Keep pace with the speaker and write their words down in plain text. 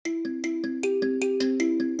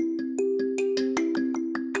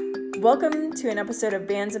Welcome to an episode of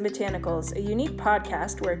Bands and Botanicals, a unique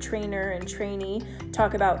podcast where a trainer and trainee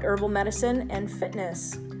talk about herbal medicine and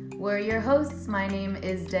fitness. We're your hosts. My name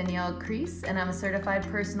is Danielle Kreese, and I'm a certified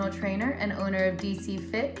personal trainer and owner of DC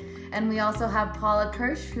Fit. And we also have Paula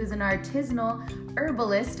Kirsch, who's an artisanal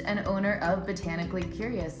herbalist and owner of Botanically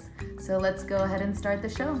Curious. So let's go ahead and start the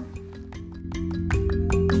show.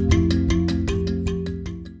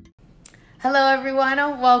 Hello, everyone.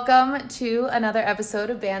 Welcome to another episode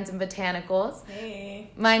of Bands and Botanicals. Hey.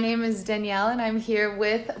 My name is Danielle, and I'm here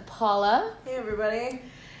with Paula. Hey, everybody.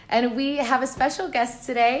 And we have a special guest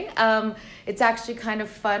today. It's actually kind of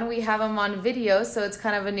fun. We have him on video, so it's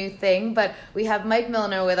kind of a new thing. But we have Mike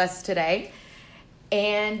Millner with us today.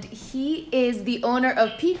 And he is the owner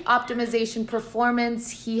of Peak Optimization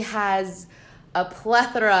Performance. He has a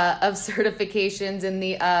plethora of certifications in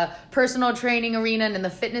the personal training arena and in the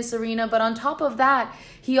fitness arena. But on top of that,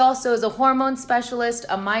 he also is a hormone specialist,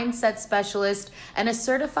 a mindset specialist, and a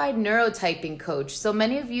certified neurotyping coach. So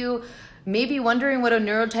many of you may be wondering what a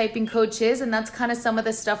neurotyping coach is, and that's kind of some of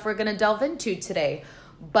the stuff we're going to delve into today.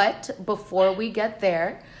 But before we get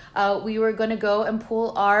there, we were going to go and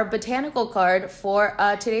pull our botanical card for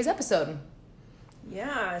today's episode.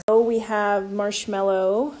 Yeah, so we have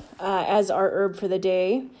marshmallow as our herb for the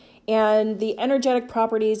day. And the energetic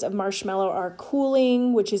properties of marshmallow are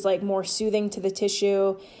cooling, which is like more soothing to the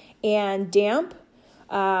tissue, and damp,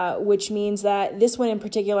 which means that this one in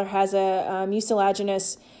particular has a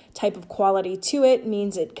mucilaginous type of quality to it.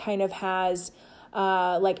 Means it kind of has,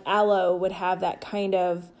 like aloe would have that kind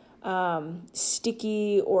of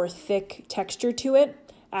sticky or thick texture to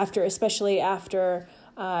it, especially after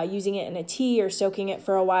using it in a tea or soaking it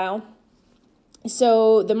for a while.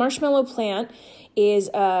 So the marshmallow plant is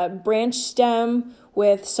a branch stem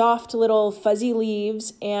with soft little fuzzy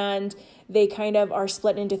leaves, and they kind of are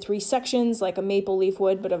split into three sections like a maple leaf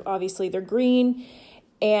would, but obviously they're green.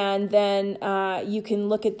 And then you can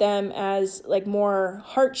look at them as like more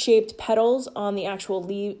heart-shaped petals on the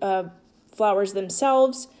actual flowers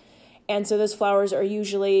themselves. And so those flowers are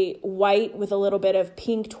usually white with a little bit of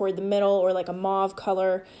pink toward the middle or like a mauve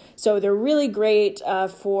color. So they're really great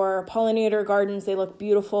for pollinator gardens. They look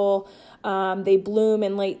beautiful. They bloom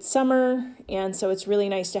in late summer. And so it's really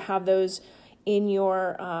nice to have those in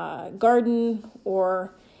your garden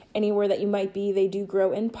or anywhere that you might be. They do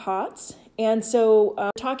grow in pots. And so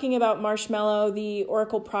talking about marshmallow, the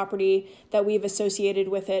oracle property that we've associated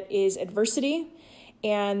with it is adversity.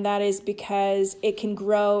 And that is because it can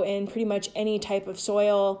grow in pretty much any type of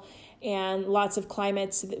soil and lots of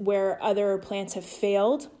climates where other plants have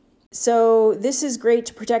failed. So this is great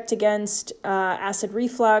to protect against acid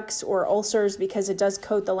reflux or ulcers because it does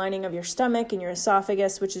coat the lining of your stomach and your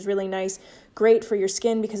esophagus, which is really nice. Great for your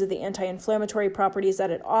skin because of the anti-inflammatory properties that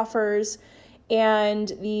it offers, and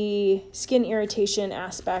the skin irritation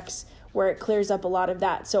aspects where it clears up a lot of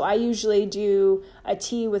that. So I usually do a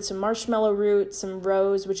tea with some marshmallow root, some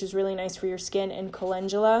rose, which is really nice for your skin, and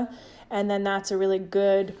calendula. And then that's a really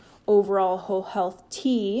good overall whole health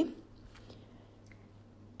tea.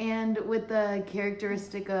 And with the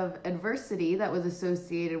characteristic of adversity that was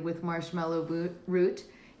associated with marshmallow root,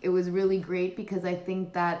 it was really great because I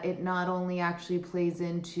think that it not only actually plays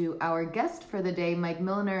into our guest for the day, Mike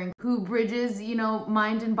Millner, who bridges,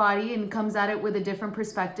 mind and body and comes at it with a different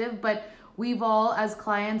perspective, but we've all, as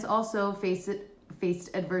clients, also faced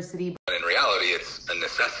adversity. But in reality, it's a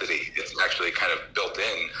necessity. It's actually kind of built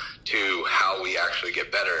in to how we actually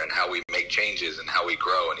get better and how we make changes and how we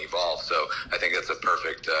grow and evolve. So I think that's a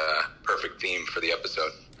perfect theme for the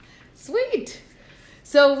episode. Sweet.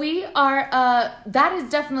 So we are, that is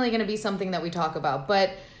definitely going to be something that we talk about.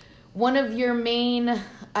 But one of your main,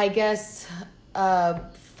 I guess,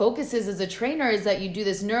 focuses as a trainer is that you do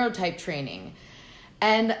this neurotype training.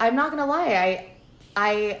 And I'm not going to lie,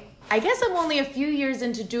 I guess I'm only a few years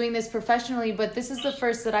into doing this professionally, but this is the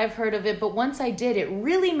first that I've heard of it. But once I did, it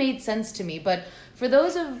really made sense to me. But for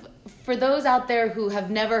those out there who have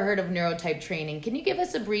never heard of neurotype training, can you give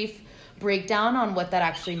us a brief breakdown on what that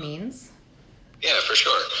actually means? Yeah, for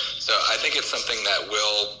sure. So I think it's something that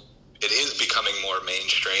it is becoming more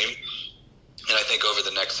mainstream. And I think over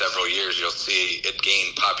the next several years, you'll see it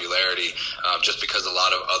gain popularity just because a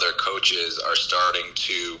lot of other coaches are starting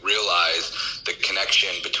to realize the connection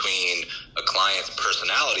between a client's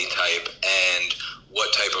personality type and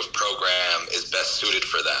what type of program is best suited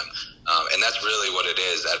for them. And that's really what it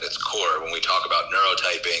is at its core. When we talk about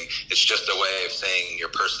neurotyping, it's just a way of saying your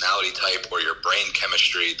personality type or your brain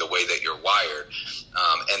chemistry, the way that you're wired.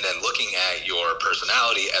 And then looking at your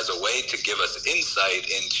personality as a way to give us insight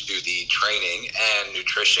into the training and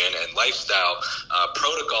nutrition and lifestyle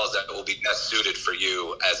protocols that will be best suited for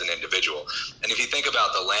you as an individual. And if you think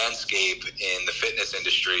about the landscape in the fitness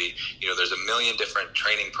industry, there's a million different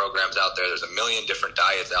training programs out there. There's a million different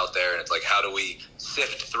diets out there. And it's like, how do we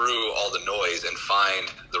sift through all the noise and find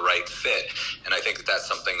the right fit? And I think that that's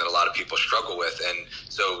something that a lot of people struggle with. And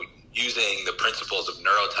so using the principles of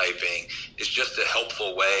neurotyping is just a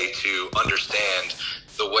helpful way to understand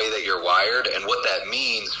the way that you're wired and what that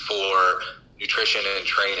means for nutrition and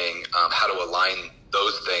training, how to align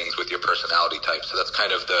those things with your personality type. So that's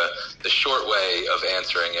kind of the short way of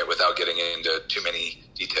answering it without getting into too many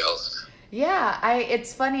details. Yeah,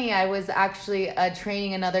 it's funny. I was actually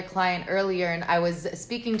training another client earlier, and I was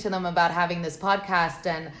speaking to them about having this podcast,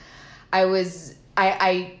 and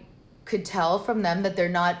I could tell from them that they're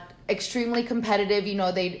not extremely competitive.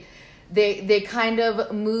 They kind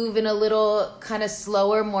of move in a little kind of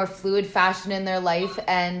slower, more fluid fashion in their life.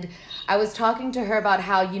 And I was talking to her about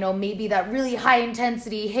how, maybe that really high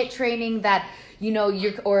intensity HIIT training that,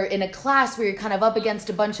 or in a class where you're kind of up against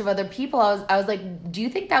a bunch of other people. I was like, do you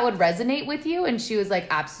think that would resonate with you? And she was like,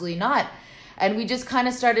 absolutely not. And we just kind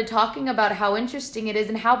of started talking about how interesting it is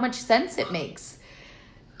and how much sense it makes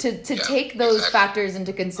to take those factors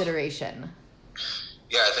into consideration.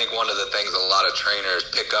 Yeah, I think one of the things a lot of trainers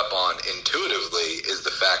pick up on intuitively is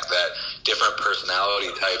the fact that different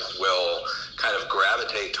personality types will kind of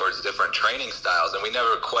gravitate towards different training styles. And we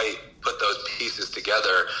never quite put those pieces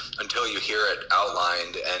together until you hear it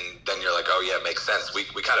outlined. And then you're like, oh, yeah, it makes sense. We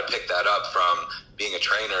kind of picked that up from being a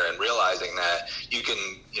trainer and realizing that you can,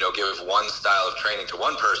 give one style of training to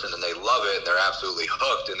one person and they love it and they're absolutely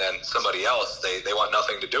hooked. And then somebody else, they want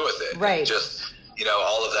nothing to do with it. Right. And just,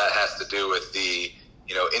 all of that has to do with the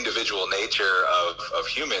individual nature of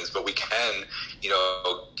humans, but we can,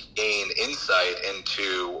 gain insight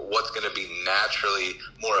into what's going to be naturally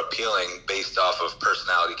more appealing based off of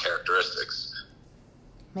personality characteristics.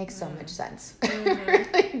 Makes so much sense. Mm-hmm. It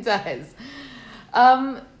really does.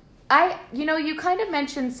 You kind of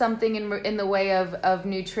mentioned something in the way of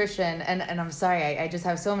nutrition, and I'm sorry, I just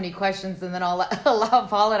have so many questions, and then I'll allow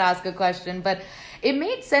Paula to ask a question, but it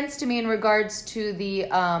made sense to me in regards to the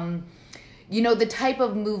the type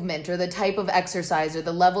of movement or the type of exercise or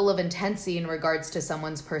the level of intensity in regards to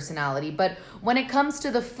someone's personality. But when it comes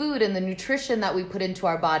to the food and the nutrition that we put into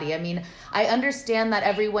our body, I understand that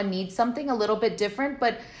everyone needs something a little bit different,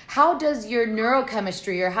 but how does your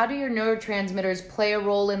neurochemistry or how do your neurotransmitters play a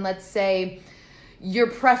role in, let's say, your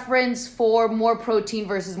preference for more protein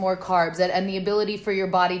versus more carbs and the ability for your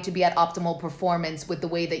body to be at optimal performance with the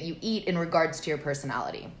way that you eat in regards to your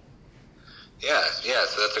personality? Yeah,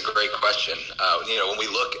 so that's a great question. When we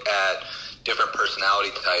look at different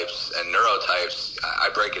personality types and neurotypes, I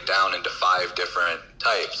break it down into 5 different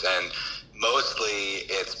types, and mostly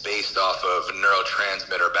it's based off of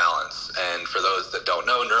neurotransmitter balance. And for those that don't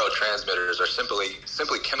know, neurotransmitters are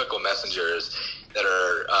simply chemical messengers that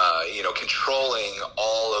are, controlling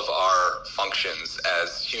all of our functions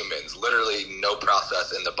as humans. Literally no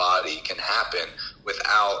process in the body can happen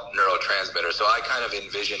without neurotransmitters. So I kind of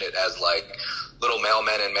envision it as like little male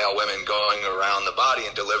men and male women going around the body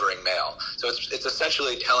and delivering mail. So it's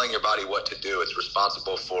essentially telling your body what to do. It's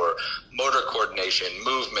responsible for motor coordination,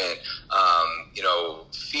 movement,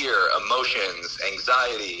 fear, emotions,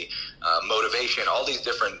 anxiety, motivation, all these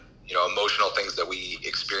different emotional things that we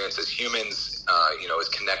experience as humans, is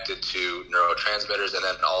connected to neurotransmitters. And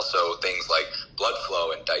then also things like blood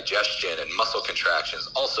flow and digestion and muscle contractions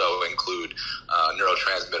also include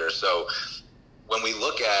neurotransmitters. So when we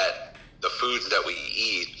look at the foods that we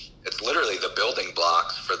eat, it's literally the building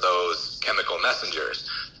blocks for those chemical messengers.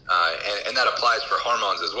 And that applies for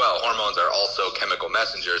hormones as well. Hormones are also chemical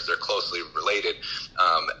messengers. They're closely related.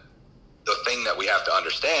 The thing that we have to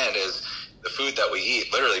understand is the food that we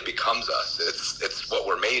eat literally becomes us. It's what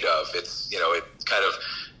we're made of. It's kind of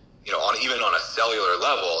even on a cellular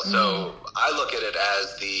level. So I look at it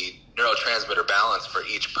as the neurotransmitter balance for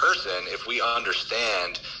each person. If we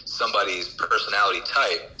understand somebody's personality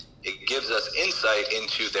type, it gives us insight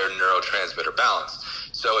into their neurotransmitter balance.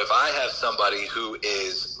 So if I have somebody who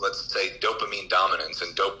is, let's say, dopamine dominance,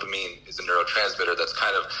 and dopamine is a neurotransmitter that's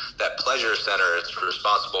kind of that pleasure center. It's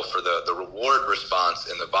responsible for the reward response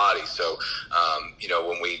in the body. So,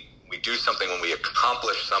 when we do something, when we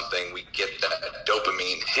accomplish something, we get that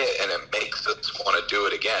dopamine hit and it makes us want to do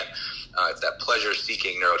it again. It's that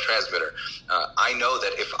pleasure-seeking neurotransmitter. I know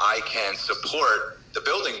that if I can support the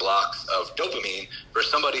building blocks of dopamine. For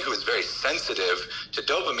somebody who is very sensitive to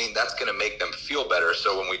dopamine, that's going to make them feel better.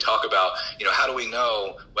 So when we talk about, how do we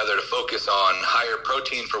know whether to focus on higher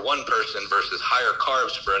protein for one person versus higher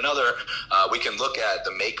carbs for another, we can look at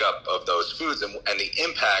the makeup of those foods and the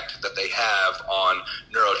impact that they have on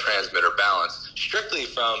neurotransmitter balance, strictly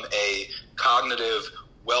from a cognitive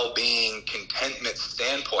well-being, contentment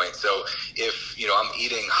standpoint. So if, I'm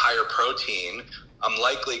eating higher protein, I'm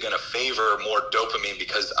likely going to favor more dopamine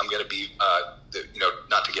because I'm going to be,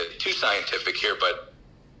 not to get too scientific here, but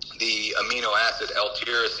the amino acid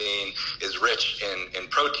L-tyrosine is rich in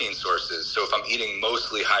protein sources. So if I'm eating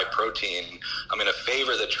mostly high protein, I'm going to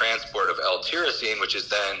favor the transport of L-tyrosine, which is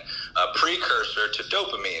then a precursor to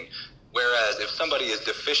dopamine. Whereas if somebody is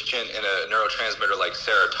deficient in a neurotransmitter like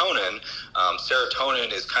serotonin,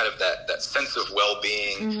 serotonin is kind of that sense of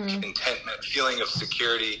well-being, contentment, feeling of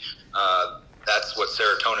security. That's what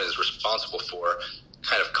serotonin is responsible for,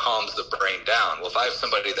 kind of calms the brain down. Well, if I have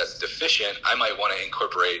somebody that's deficient, I might want to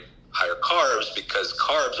incorporate higher carbs because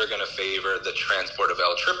carbs are going to favor the transport of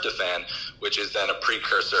L-tryptophan, which is then a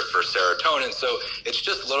precursor for serotonin. So it's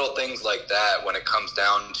just little things like that when it comes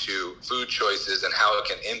down to food choices and how it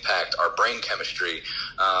can impact our brain chemistry.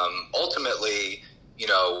 Ultimately,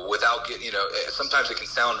 without getting, sometimes it can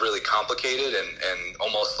sound really complicated and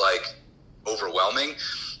almost like overwhelming.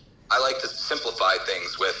 I like to simplify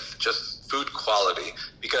things with just food quality,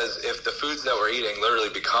 because if the foods that we're eating literally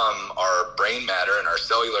become our brain matter and our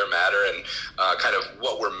cellular matter and kind of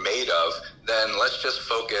what we're made of, then let's just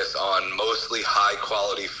focus on mostly high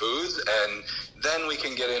quality foods, and then we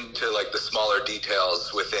can get into like the smaller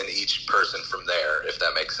details within each person from there, if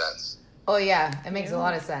that makes sense. Oh yeah, it makes a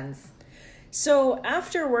lot of sense. So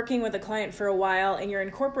after working with a client for a while and you're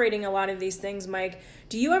incorporating a lot of these things, Mike,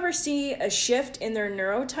 do you ever see a shift in their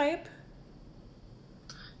neurotype?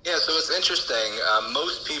 Yeah, so it's interesting.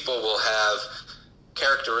 Most people will have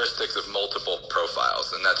characteristics of multiple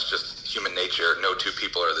profiles, and that's just human nature. No two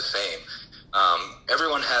people are the same.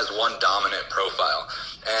 Everyone has one dominant profile.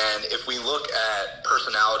 And if we look at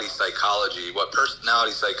personality psychology, what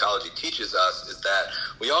personality psychology teaches us is that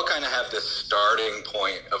we all kind of have this starting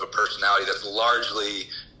point of a personality that's largely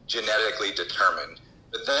genetically determined.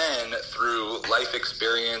 But then through life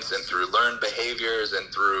experience and through learned behaviors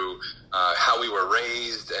and through how we were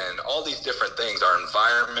raised and all these different things, our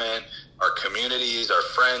environment, our communities, our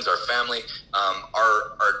friends, our family,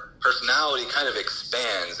 our personality kind of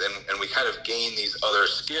expands and we kind of gain these other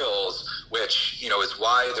skills, which, is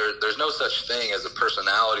why there's no such thing as a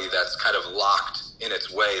personality that's kind of locked in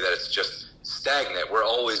its way, that it's just stagnant. We're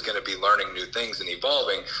always going to be learning new things and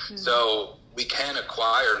evolving. Mm-hmm. So we can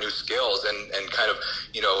acquire new skills and kind of,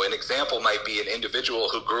 an example might be an individual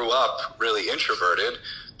who grew up really introverted,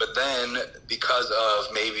 but then because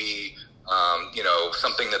of maybe,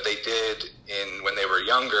 something that they did when they were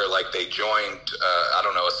younger, like they joined,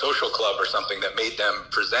 a social club or something that made them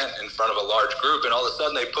present in front of a large group, and all of a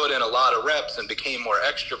sudden they put in a lot of reps and became more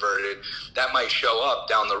extroverted. That might show up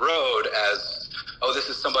down the road as, oh, this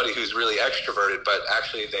is somebody who's really extroverted, but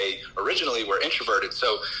actually they originally were introverted.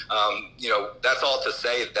 So, that's all to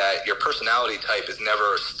say that your personality type is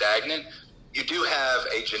never stagnant. You do have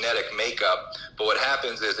a genetic makeup, but what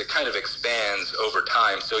happens is it kind of expands over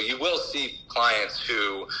time. So you will see clients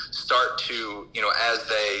who start to,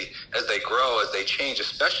 as they grow, as they change,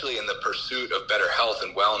 especially in the pursuit of better health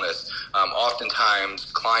and wellness,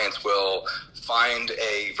 oftentimes clients will find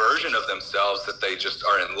a version of themselves that they just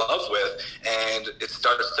are in love with, and it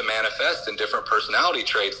starts to manifest in different personality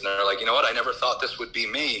traits, and they're like, you know what, I never thought this would be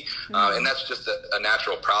me. Mm-hmm. And that's just a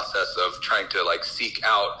natural process of trying to seek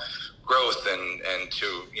out growth and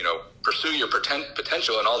to pursue your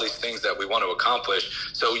potential and all these things that we want to accomplish.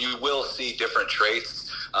 So you will see different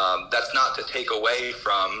traits. That's not to take away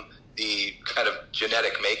from the kind of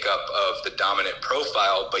genetic makeup of the dominant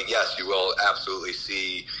profile, but yes, you will absolutely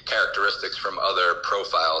see characteristics from other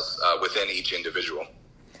profiles within each individual.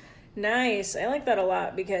 Nice. I like that a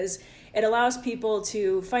lot because it allows people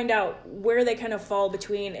to find out where they kind of fall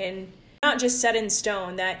between and not just set in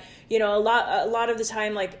stone. That, a lot of the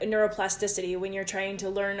time, like neuroplasticity, when you're trying to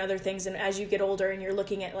learn other things and as you get older and you're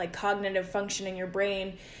looking at like cognitive function in your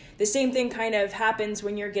brain, the same thing kind of happens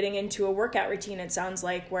when you're getting into a workout routine, it sounds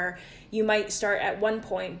like, where you might start at one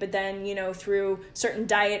point, but then, through certain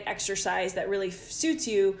diet, exercise that really suits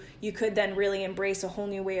you, you could then really embrace a whole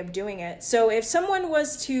new way of doing it. So if someone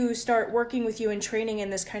was to start working with you and training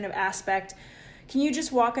in this kind of aspect, can you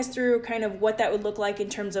just walk us through kind of what that would look like in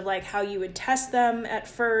terms of like how you would test them at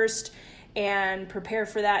first and prepare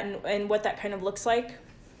for that and what that kind of looks like?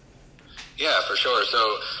 Yeah, for sure.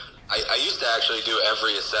 So I used to actually do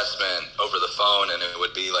every assessment over the phone, and it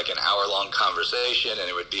would be like an hour-long conversation, and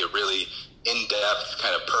it would be a really in-depth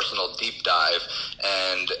kind of personal deep dive.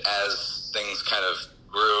 And as things kind of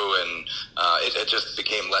grew, and it just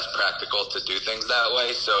became less practical to do things that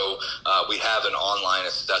way. So we have an online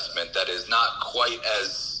assessment that is not quite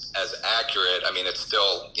as accurate. I mean, it's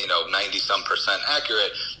still 90-some%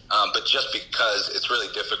 accurate, but just because it's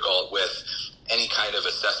really difficult with any kind of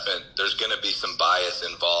assessment, there's going to be some bias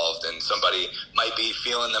involved, and somebody might be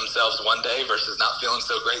feeling themselves one day versus not feeling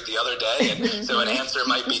so great the other day, and so an answer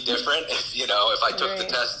might be different. If I took the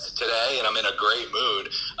test today and I'm in a great mood,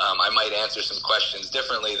 I might answer some questions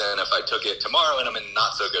differently than if I took it tomorrow and I'm in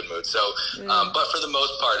not so good mood. So, but for the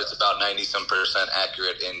most part, it's about 90-some%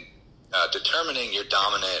 accurate in determining your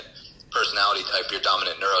dominant personality type, your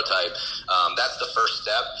dominant neurotype. That's the first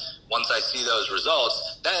step. Once I see those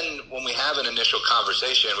results, then when we have an initial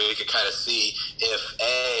conversation, we can kind of see if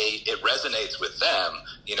it resonates with them,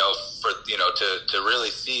 to really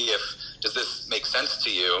see if, does this make sense to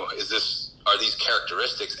you? Are these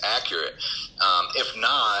characteristics accurate? If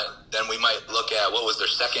not, then we might look at what was their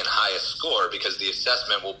second highest score, because the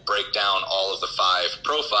assessment will break down all of the 5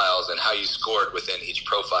 profiles and how you scored within each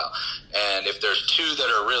profile. And if there's 2 that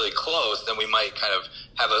are really close, then we might kind of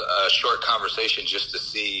have a short conversation just to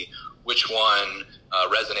see which one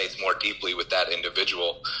resonates more deeply with that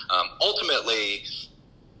individual. Ultimately,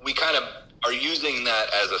 we kind of are using that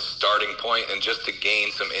as a starting point and just to gain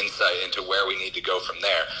some insight into where we need to go from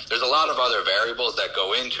there. There's a lot of other variables that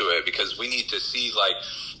go into it, because we need to see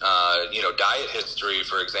diet history,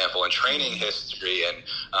 for example, and training history, and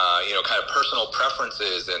kind of personal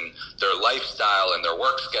preferences and their lifestyle and their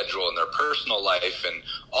work schedule and their personal life and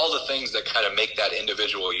all the things that kind of make that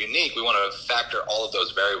individual unique. We want to factor all of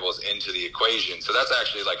those variables into the equation. So that's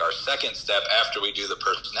actually like our second step after we do the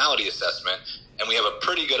personality assessment, and we have a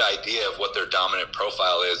pretty good idea of what their dominant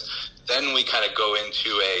profile is. Then we kind of go into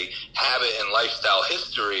a habit and lifestyle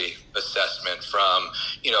history assessment from,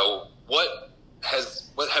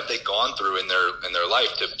 what have they gone through in their life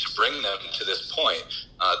to bring them to this point.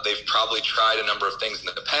 They've probably tried a number of things in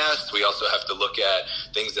the past. We also have to look at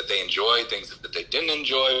things that they enjoyed, things that they didn't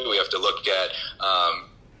enjoy. We have to look at,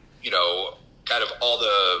 kind of all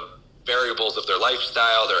the variables of their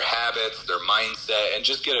lifestyle, their habits, their mindset, and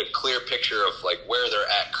just get a clear picture of like where they're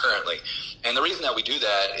at currently. And the reason that we do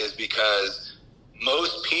that is because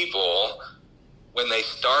most people, when they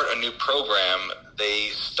start a new program, they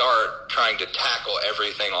start trying to tackle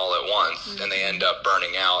everything all at once, and they end up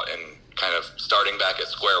burning out and kind of starting back at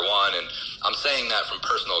square one. And I'm saying that from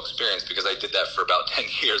personal experience because I did that for about 10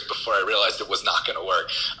 years before I realized it was not going to work.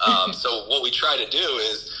 So what we try to do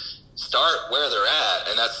is start where they're at,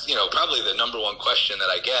 and that's probably the number one question that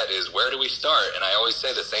I get is, where do we start? And I always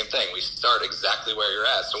say the same thing: we start exactly where you're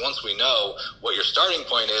at. So once we know what your starting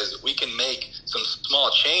point is, we can make some small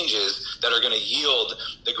changes that are going to yield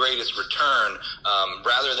the greatest return,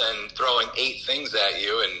 rather than throwing 8 things at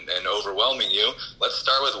you and overwhelming you. Let's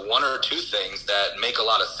start with 1 or 2 things that make a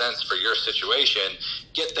lot of sense for your situation,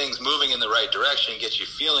 get things moving in the right direction, get you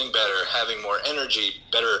feeling better, having more energy,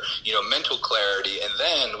 better mental clarity, and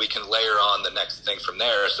then we can layer on the next thing from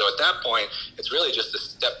there. So at that point, it's really just a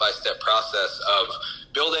step-by-step process of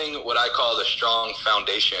building what I call the strong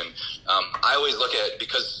foundation. I always look at,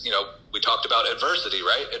 because we talked about adversity,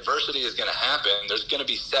 right? Adversity is going to happen. There's going to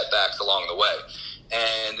be setbacks along the way,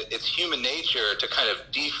 and it's human nature to kind of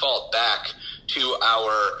default back to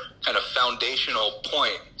our kind of foundational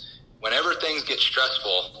point. Whenever things get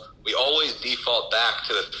stressful, we always default back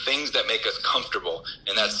to the things that make us comfortable.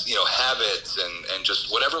 And that's, habits and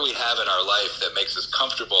just whatever we have in our life that makes us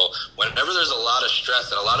comfortable. Whenever there's a lot of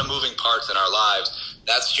stress and a lot of moving parts in our lives,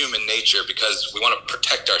 that's human nature, because we want to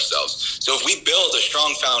protect ourselves. So if we build a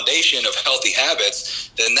strong foundation of healthy habits,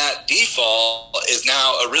 then that default is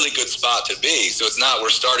now a really good spot to be. So it's not we're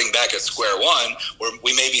starting back at square one,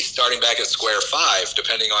 we may be starting back at square 5,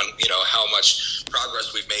 depending on, how much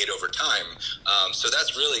progress we've made over time. So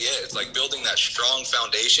that's really it. It's like building that strong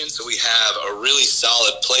foundation so we have a really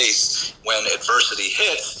solid place when adversity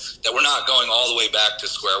hits, that we're not going all the way back to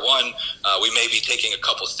square one. We may be taking a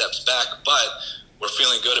couple steps back, but we're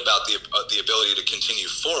feeling good about the ability to continue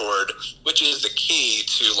forward, which is the key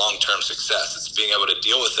to long-term success. It's being able to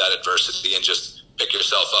deal with that adversity and just pick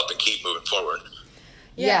yourself up and keep moving forward.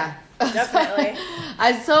 Yeah. Definitely.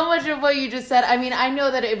 So much of what you just said, I mean, I know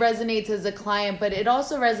that it resonates as a client, but it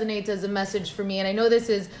also resonates as a message for me. And I know this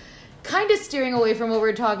is kind of steering away from what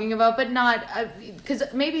we're talking about, but not, because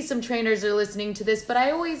maybe some trainers are listening to this, but I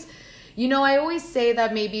always say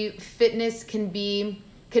that maybe fitness can be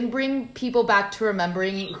can bring people back to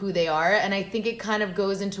remembering who they are. And I think it kind of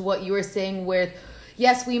goes into what you were saying with,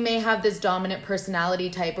 yes, we may have this dominant personality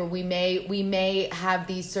type, or we may have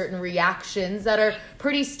these certain reactions that are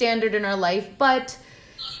pretty standard in our life, but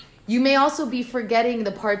you may also be forgetting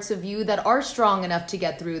the parts of you that are strong enough to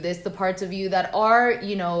get through this, the parts of you that are,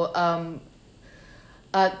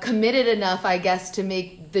 committed enough, I guess, to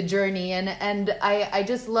make the journey. And I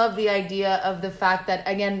just love the idea of the fact that,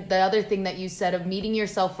 again, the other thing that you said of meeting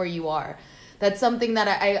yourself where you are. That's something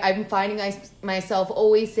that I'm finding myself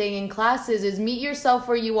always saying in classes is meet yourself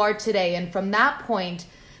where you are today. And from that point,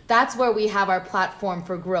 that's where we have our platform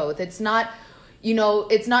for growth. It's not,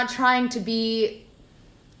 it's not trying to be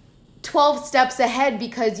 12 steps ahead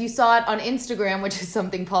because you saw it on Instagram, which is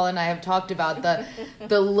something Paul and I have talked about,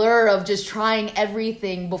 the lure of just trying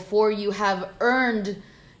everything before you have earned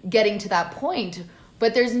getting to that point.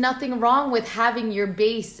 But there's nothing wrong with having your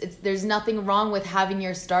base. There's nothing wrong with having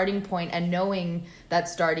your starting point and knowing that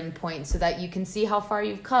starting point so that you can see how far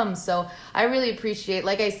you've come. So I really appreciate,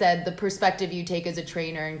 like I said, the perspective you take as a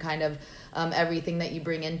trainer and kind of everything that you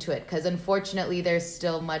bring into it. Because unfortunately, there's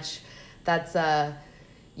still much that's, a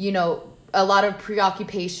lot of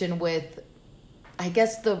preoccupation with, I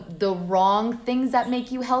guess, the wrong things that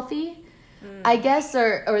make you healthy. I guess,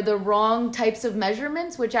 or the wrong types of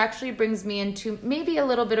measurements, which actually brings me into maybe a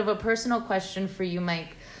little bit of a personal question for you,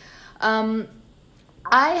 Mike. I've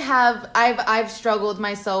struggled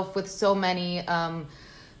myself with so many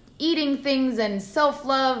eating things and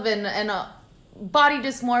self-love and body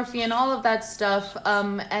dysmorphia and all of that stuff.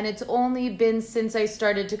 And it's only been since I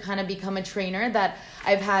started to kind of become a trainer that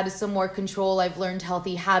I've had some more control. I've learned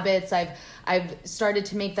healthy habits. I've started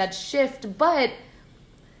to make that shift, but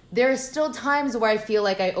there are still times where I feel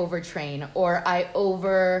like I overtrain or I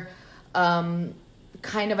over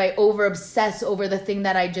obsess over the thing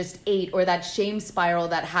that I just ate, or that shame spiral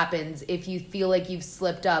that happens if you feel like you've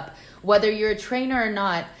slipped up, whether you're a trainer or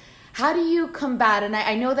not. How do you combat, and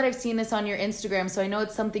I know that I've seen this on your Instagram, so I know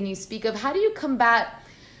it's something you speak of. How do you combat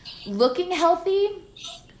looking healthy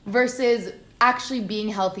versus actually being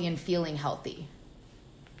healthy and feeling healthy?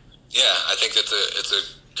 Yeah, I think it's a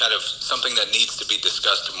kind of something that needs to be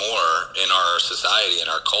discussed more in our society and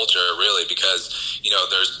our culture, really, because,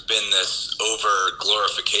 there's been this over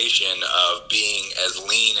glorification of being as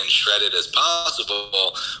lean and shredded as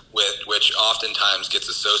possible, which oftentimes gets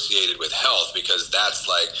associated with health, because that's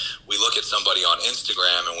like, we look at somebody on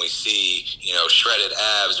Instagram and we see, shredded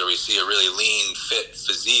abs, or we see a really lean, fit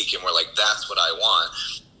physique, and we're like, that's what I want,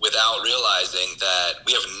 without realizing that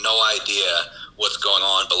we have no idea what's going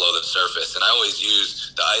on below the surface. And I always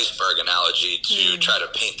use the iceberg analogy to try to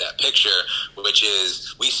paint that picture, which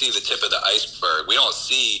is we see the tip of the iceberg. We don't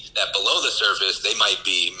see that below the surface they might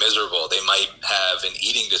be miserable. They might have an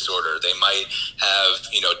eating disorder. They might have,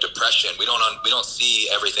 depression. We don't see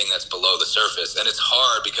everything that's below the surface. And it's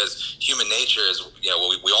hard because human nature is,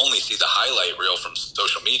 we only see the highlight reel from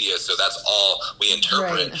social media. So that's all we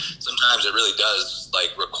interpret. Right. Sometimes it really does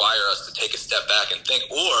require us to take a step back and think,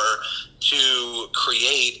 or to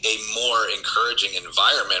create a more encouraging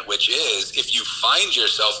environment, which is if you find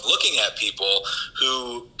yourself looking at people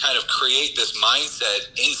who kind of create this mindset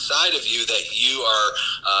inside of you that you are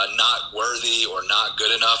not worthy or not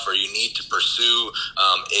good enough, or you need to pursue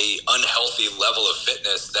a unhealthy level of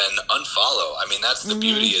fitness, then unfollow. I mean, that's the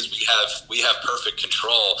beauty, is we have perfect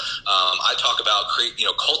control. I talk about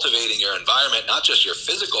cultivating your environment, not just your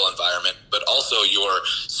physical environment, but also your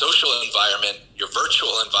social environment, your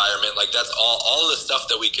virtual environment. That's all the stuff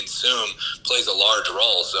that we consume plays a large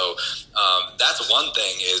role. So that's one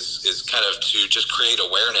thing, is kind of to just create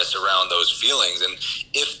awareness around those feelings. And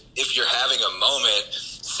if you're having a moment,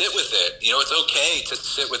 sit with it. It's okay to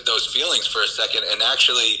sit with those feelings for a second and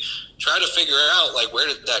actually try to figure out, where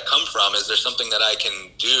did that come from? Is there something that I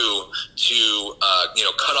can do to,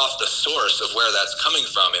 cut off the source of where that's coming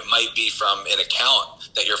from? It might be from an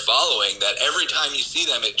account that you're following that every time you see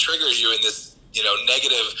them, it triggers you in this,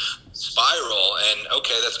 negative spiral, and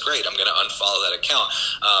okay, that's great, I'm going to unfollow that account.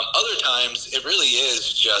 Other times it really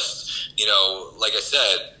is just, like I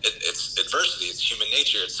said, it's adversity, it's human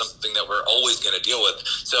nature, it's something that we're always going to deal with.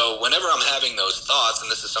 So whenever I'm having those thoughts, and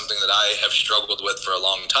this is something that I have struggled with for a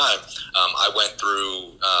long time, I went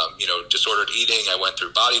through, disordered eating, I went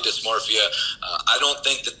through body dysmorphia. I don't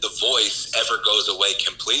think that the voice ever goes away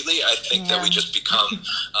completely. I think that we just become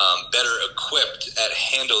better equipped at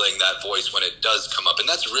handling that voice when it does come up. And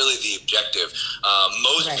that's really the objective.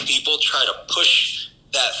 Most people try to push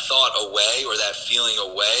that thought away or that feeling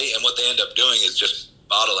away, and what they end up doing is just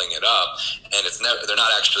bottling it up, and they're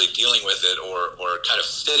not actually dealing with it or kind of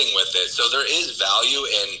sitting with it. So there is value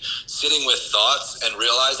in sitting with thoughts and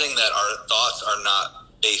realizing that our thoughts are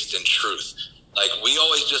not based in truth. Like, we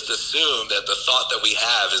always just assume that the thought that we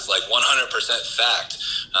have is like 100% fact,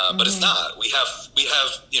 but it's not. We have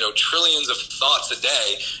trillions of thoughts a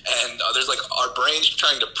day, and there's like our brain's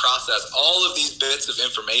trying to process all of these bits of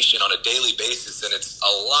information on a daily basis, and it's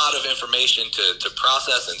a lot of information to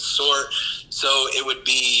process and sort. So it would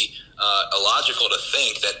be illogical to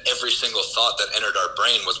think that every single thought that entered our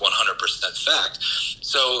brain was 100% fact.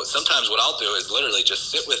 So sometimes what I'll do is literally just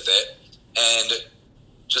sit with it and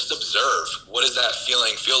just observe. What does that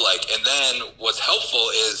feeling feel like? And then what's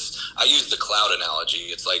helpful is I use the cloud analogy.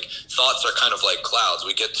 It's like thoughts are kind of like clouds.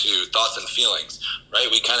 We get to thoughts and feelings, right?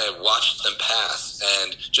 We kind of watch them pass.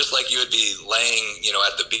 And just like you would be laying,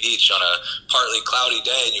 at the beach on a partly cloudy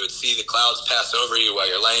day, and you would see the clouds pass over you while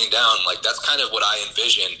you're laying down, like that's kind of what I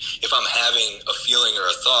envision if I'm having a feeling or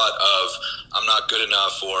a thought of I'm not good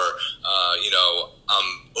enough, or,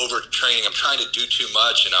 I'm overtraining, I'm trying to do too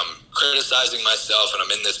much, and I'm criticizing myself, and I'm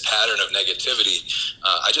in this pattern of negativity.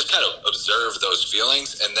 I just kind of observe those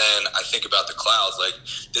feelings, and then I think about the clouds, like,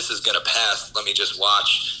 this is going to pass. Let me just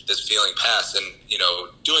watch this feeling pass. And,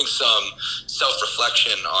 doing some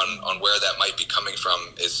self-reflection on where that might be coming from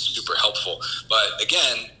is super helpful. But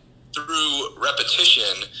again, through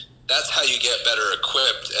repetition, that's how you get better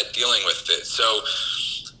equipped at dealing with it. So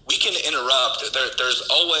we can interrupt. There's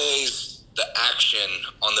always the action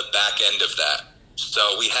on the back end of that. So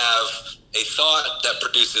we have a thought that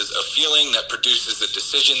produces a feeling, that produces a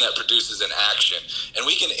decision, that produces an action. And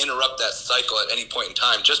we can interrupt that cycle at any point in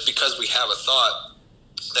time. Just because we have a thought,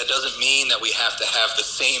 that doesn't mean that we have to have the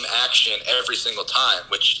same action every single time,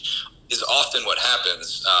 which is often what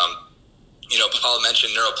happens. Paul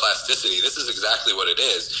mentioned neuroplasticity. This is exactly what it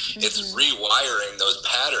is. Mm-hmm. It's rewiring those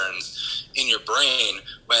patterns in your brain.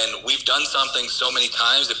 When we've done something so many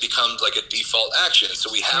times, it becomes like a default action.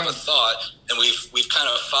 So we have a thought, and we've kind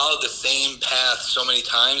of followed the same path so many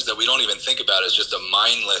times that we don't even think about it as just a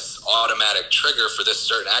mindless automatic trigger for this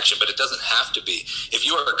certain action. But it doesn't have to be. If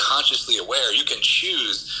you are consciously aware, you can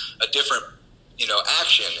choose a different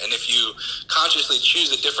action. And if you consciously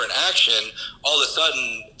choose a different action, all of a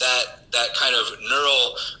sudden that kind of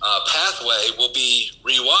neural pathway will be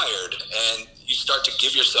rewired, and you start to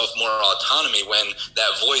give yourself more autonomy. When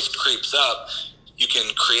that voice creeps up, you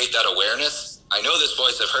can create that awareness. I know this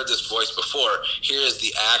voice, I've heard this voice before. Here is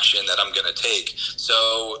the action that I'm going to take.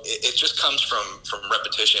 So it just comes from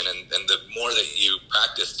repetition, and the more that you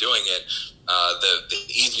practice doing it, the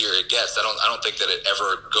easier it gets. I don't think that it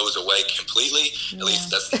ever goes away completely. At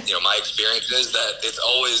least that's my experience is that it's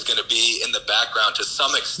always going to be in the background to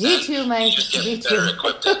some extent. Me too, Mike. You just get better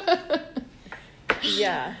equipped.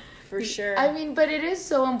 Yeah, for sure. I mean, but it is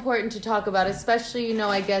so important to talk about, especially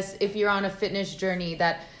I guess if you're on a fitness journey,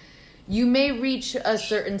 that you may reach a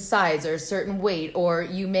certain size or a certain weight, or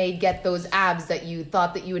you may get those abs that you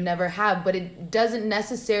thought that you would never have, but it doesn't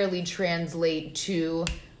necessarily translate to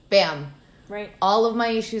bam. Right. All of my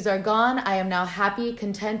issues are gone. I am now happy,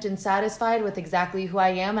 content, and satisfied with exactly who I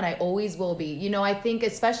am, and I always will be. I think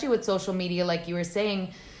especially with social media, like you were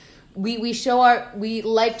saying, we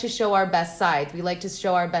like to show our best sides. We like to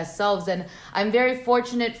show our best selves, and I'm very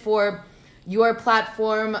fortunate for your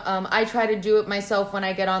platform. I try to do it myself when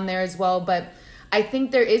I get on there as well, but I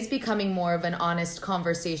think there is becoming more of an honest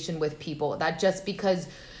conversation with people, that just because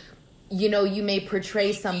you may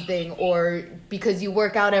portray something, or because you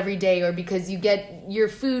work out every day, or because you get your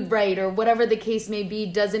food right, or whatever the case may be,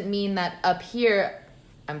 doesn't mean that up here,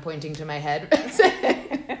 I'm pointing to my head,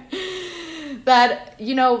 that,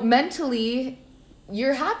 mentally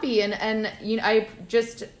you're happy. And I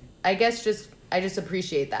just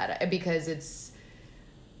appreciate that, because it's,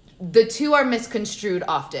 the two are misconstrued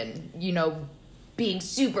often. Being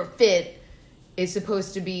super fit is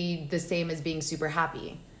supposed to be the same as being super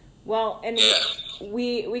happy. Well, and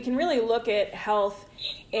we can really look at health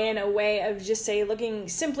in a way of just looking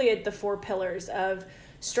simply at the 4 pillars of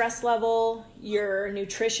stress level, your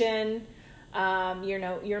nutrition,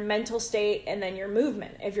 your mental state, and then your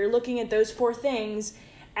movement. If you're looking at those 4 things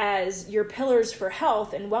as your pillars for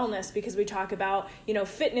health and wellness, because we talk about,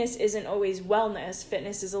 fitness isn't always wellness.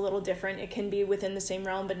 Fitness is a little different. It can be within the same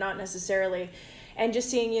realm, but not necessarily. And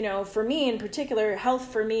just seeing, for me in particular,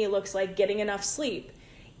 health for me looks like getting enough sleep,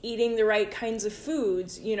 eating the right kinds of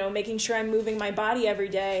foods, making sure I'm moving my body every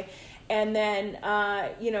day, and then,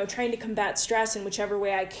 trying to combat stress in whichever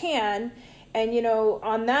way I can. And,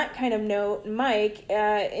 on that kind of note, Mike,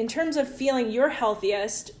 in terms of feeling your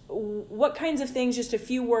healthiest, what kinds of things, just a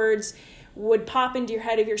few words, would pop into your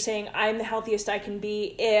head if you're saying, I'm the healthiest I can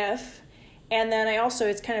be if, and then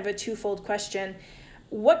it's kind of a twofold question.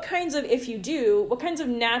 What kinds of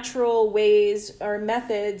natural ways or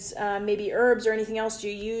methods, maybe herbs or anything else, do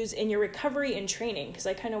you use in your recovery and training? Because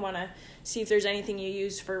I kind of want to see if there's anything you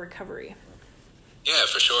use for recovery. Yeah,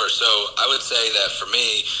 for sure. So I would say that for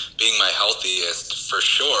me, being my healthiest for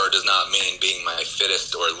sure does not mean being my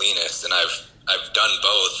fittest or leanest. And I've done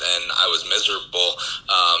both, and I was miserable.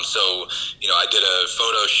 So, I did a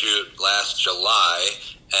photo shoot last July,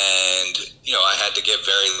 and, I had to get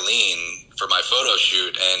very lean for my photo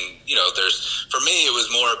shoot. And, for me, it was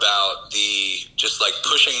more about just like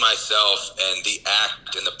pushing myself and the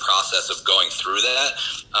act and the process of going through that.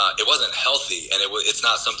 It wasn't healthy, and it's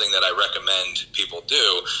not something that I recommend people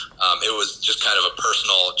do. It was just kind of a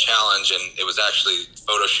personal challenge, and it was actually,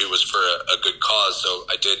 photo shoot was for a good cause. So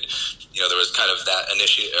I did, there was kind of that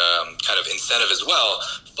kind of incentive as well.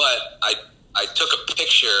 But I took a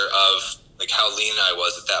picture of like how lean I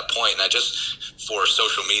was at that point. And I just, for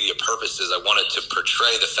social media purposes, I wanted to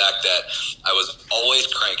portray the fact that I was always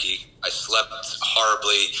cranky. I slept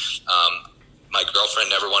horribly. My girlfriend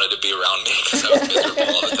never wanted to be around me because I was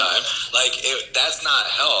miserable all the time. That's not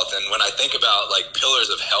health. And when I think about like pillars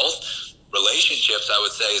of health, relationships, I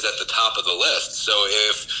would say, is at the top of the list. So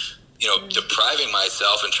if, depriving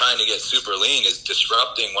myself and trying to get super lean is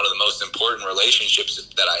disrupting one of the most important relationships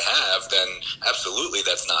that I have, then absolutely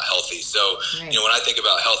that's not healthy. So, right. When I think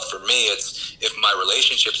about health for me, it's if my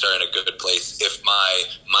relationships are in a good place, if my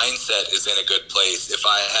mindset is in a good place, if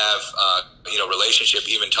I have, relationship,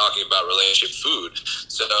 even talking about relationship food.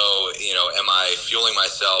 So, am I fueling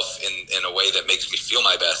myself in a way that makes me feel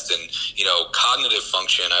my best? And, cognitive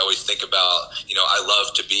function, I always think about, I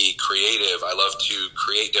love to be creative. I love to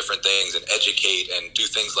create different things and educate and do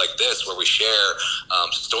things like this where we share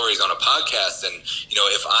stories on a podcast. And,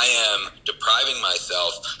 if I am depriving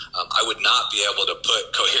myself, I would not be able to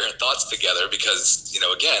put coherent thoughts together because,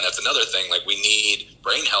 again, that's another thing. Like we need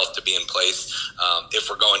brain health to be in place if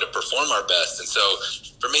we're going to perform our best. And so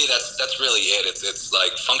for me, that's really it. It's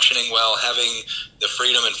like functioning well, having the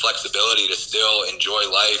freedom and flexibility to still enjoy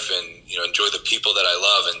life and, enjoy the people that I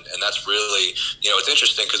love. And that's really, it's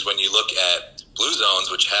interesting because when you look at blue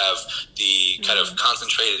zones, which have the kind of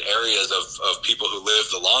concentrated areas of people who live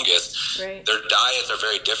the longest, right. Their diets are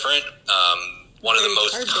very different. One of the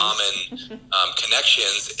most common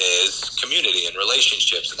connections is community and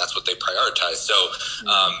relationships, and that's what they prioritize. So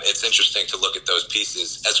it's interesting to look at those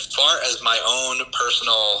pieces. As far as my own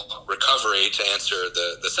personal recovery, to answer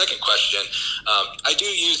the second question, I do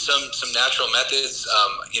use some natural methods.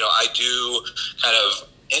 I do kind of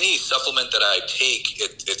any supplement that I take,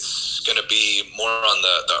 it's going to be more on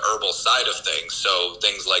the herbal side of things. So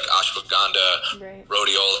things like ashwagandha, right.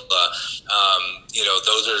 Rhodiola,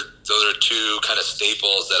 those are two kind of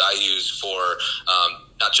staples that I use for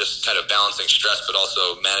not just kind of balancing stress, but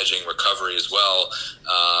also managing recovery as well.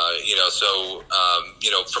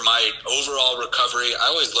 For my overall recovery, I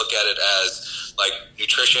always look at it as like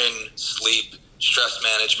nutrition, sleep, stress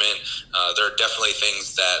management. There are definitely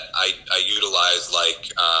things that I utilize,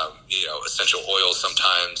 like essential oils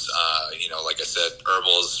sometimes. Like I said,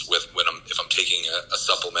 herbals if I'm taking a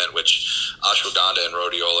supplement, which ashwagandha and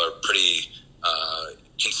rhodiola are pretty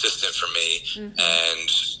consistent for me. And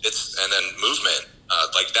then movement.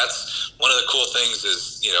 That's one of the cool things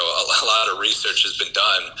is, a lot of research has been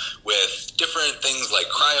done with different things like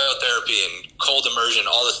cryotherapy and cold immersion,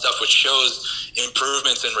 all this stuff, which shows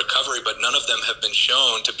improvements in recovery, but none of them have been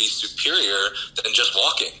shown to be superior than just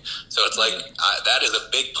walking. So it's like, that is a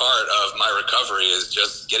big part of my recovery is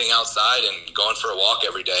just getting outside and going for a walk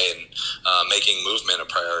every day and making movement a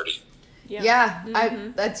priority. Yeah.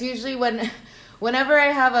 That's usually whenever I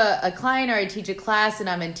have a client or I teach a class and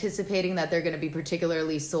I'm anticipating that they're going to be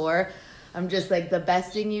particularly sore, I'm just like, the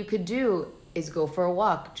best thing you could do is go for a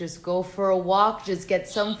walk. Just go for a walk. Just get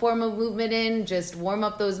some form of movement in. Just warm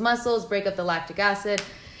up those muscles, break up the lactic acid.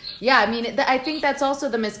 Yeah, I mean, I think that's also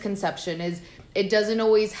the misconception is it doesn't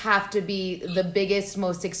always have to be the biggest,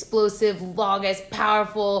 most explosive, longest,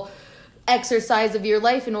 powerful exercise of your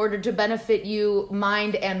life in order to benefit you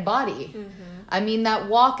mind and body. I mean, that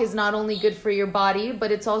walk is not only good for your body, but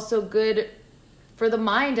it's also good for the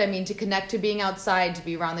mind. I mean, to connect to being outside, to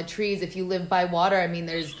be around the trees. If you live by water, I mean,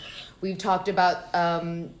 we've talked about,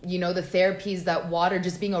 the therapies that water,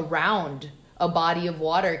 just being around a body of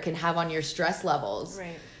water can have on your stress levels.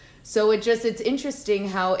 Right. So it's interesting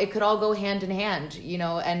how it could all go hand in hand,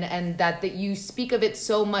 and that you speak of it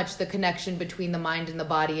so much, the connection between the mind and the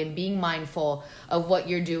body and being mindful of what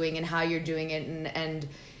you're doing and how you're doing it and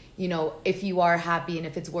if you are happy and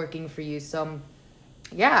if it's working for you. So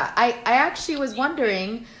Yeah, I actually was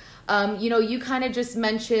wondering, you kind of just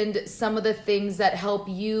mentioned some of the things that help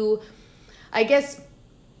you, I guess,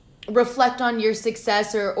 reflect on your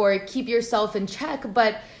success or keep yourself in check.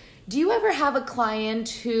 But do you ever have a client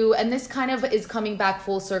who, and this kind of is coming back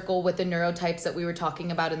full circle with the neurotypes that we were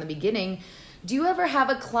talking about in the beginning, do you ever have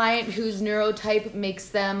a client whose neurotype makes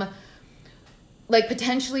them like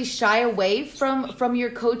potentially shy away from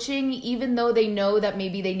your coaching, even though they know that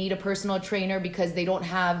maybe they need a personal trainer because they don't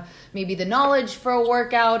have maybe the knowledge for a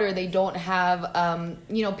workout, or they don't have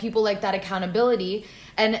people like that accountability?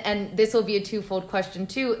 And this will be a twofold question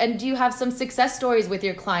too. And do you have some success stories with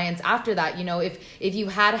your clients after that? If you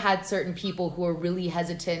had certain people who were really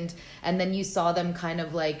hesitant, and then you saw them kind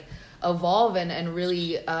of like evolve and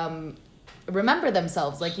really remember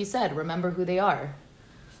themselves, like you said, remember who they are.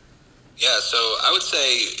 Yeah, so I would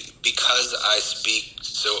say, because I speak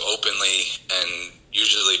so openly and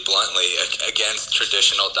usually bluntly against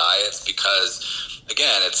traditional diets, because,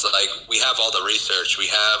 again, it's like we have all the research, we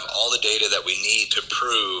have all the data that we need to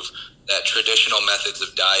prove that traditional methods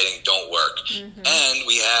of dieting don't work. Mm-hmm. And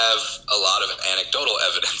we have a lot of anecdotal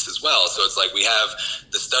evidence as well. So it's like we have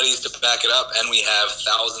the studies to back it up, and we have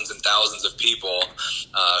thousands and thousands of people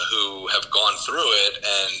who have gone through it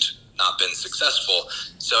and not been successful.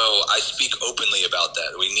 So I speak openly about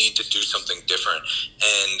that. We need to do something different.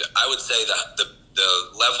 And I would say that the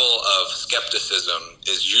level of skepticism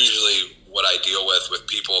is usually what I deal with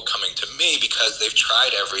people coming to me, because they've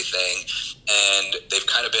tried everything and they've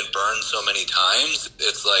kind of been burned so many times.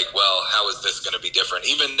 It's like, well, how is this going to be different?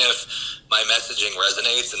 Even if my messaging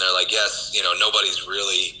resonates and they're like, yes, nobody's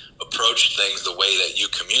really approached things the way that you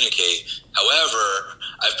communicate. However,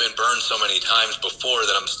 I've been burned so many times before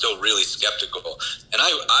that I'm still really skeptical. And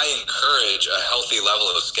I encourage a healthy level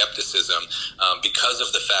of skepticism because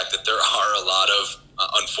of the fact that there are a lot of,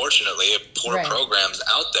 unfortunately, poor programs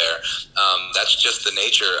out there. That's just the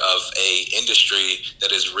nature of a industry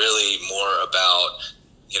that is really more about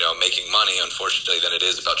making money, unfortunately, than it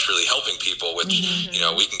is about truly helping people, which,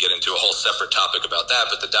 we can get into a whole separate topic about that.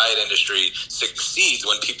 But the diet industry succeeds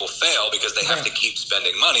when people fail because they have to keep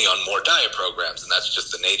spending money on more diet programs. And that's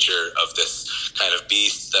just the nature of this kind of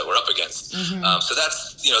beast that we're up against. So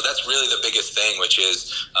that's really the biggest thing, which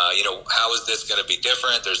is, how is this going to be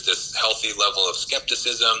different? There's this healthy level of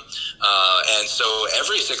skepticism. And so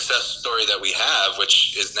every success story that we have,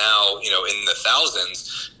 which is now, in the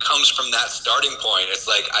thousands, comes from that starting point. It's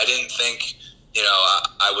like, I didn't think,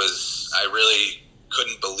 I really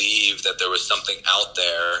couldn't believe that there was something out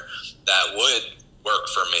there that would work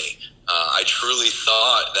for me. I truly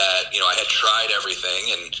thought that, I had tried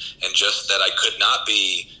everything and just that I could not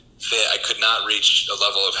be fit. I could not reach a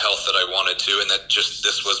level of health that I wanted to, and that just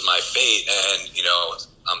this was my fate. And,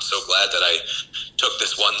 I'm so glad that I took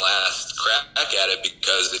this one last crack at it,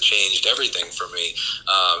 because it changed everything for me.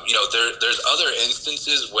 There's other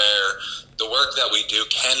instances where the work that we do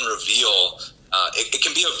can reveal, it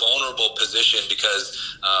can be a vulnerable position, because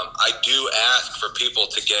I do ask for people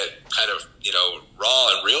to get kind of, raw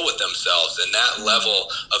and real with themselves. And that level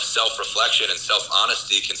of self-reflection and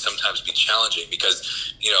self-honesty can sometimes be challenging,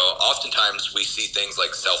 because, oftentimes we see things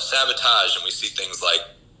like self-sabotage, and we see things like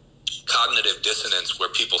cognitive dissonance, where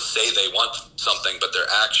people say they want something but their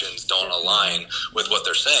actions don't align with what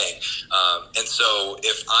they're saying. And so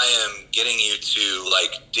if I am getting you to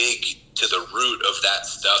dig to the root of that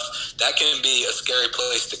stuff, that can be a scary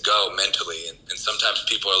place to go mentally. And sometimes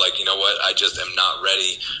people are like, you know what, I just am not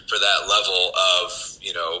ready for that level of,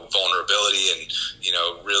 vulnerability and,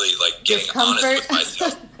 really getting honest with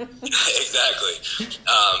myself. Exactly.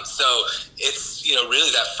 So it's,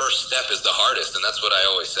 really that first step is the hardest. And that's what I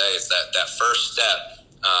always say, is that first step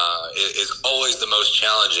is always the most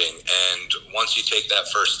challenging. And once you take that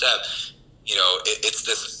first step, it's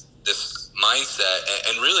this mindset,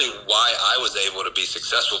 and really why I was able to be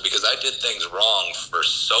successful, because I did things wrong for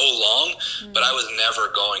so long, but I was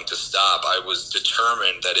never going to stop. I was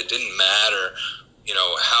determined that it didn't matter,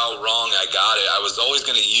 how wrong I got it. I was always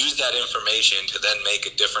going to use that information to then make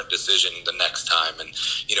a different decision the next time. And,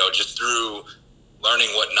 just through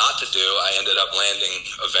learning what not to do, I ended up landing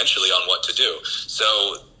eventually on what to do. So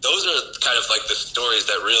those are kind of like the stories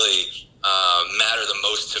that really matter the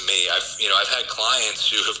most to me. I've had clients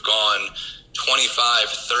who have gone 25,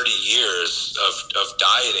 30 years of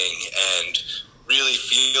dieting and really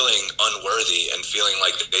feeling unworthy and feeling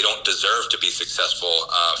like they don't deserve to be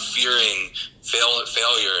successful, fearing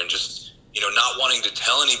failure, and just, not wanting to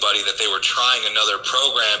tell anybody that they were trying another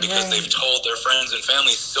program because they've told their friends and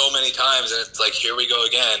family so many times, and it's like, here we go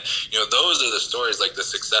again. Those are the stories, like the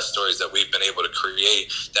success stories that we've been able to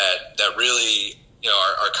create that really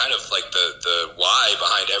are kind of like the why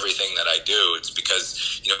behind everything that I do. It's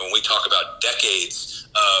because, when we talk about decades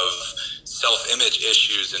of self-image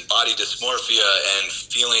issues and body dysmorphia and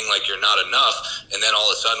feeling like you're not enough, and then all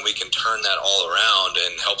of a sudden we can turn that all around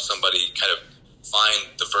and help somebody kind of find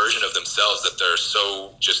the version of themselves that they're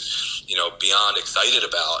so just, beyond excited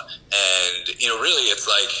about. And, really it's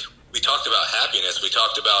like, we talked about happiness. We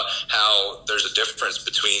talked about how there's a difference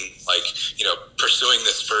between pursuing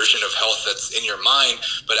this version of health that's in your mind,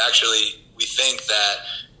 but actually we think that,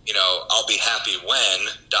 I'll be happy when ...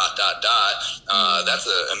 That's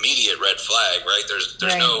an immediate red flag, right? There's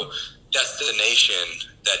right. no destination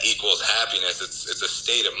that equals happiness. It's a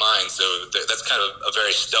state of mind. So that's kind of a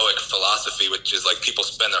very stoic philosophy, which is like people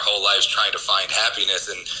spend their whole lives trying to find happiness,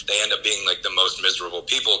 and they end up being like the most miserable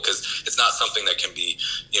people because it's not something that can be,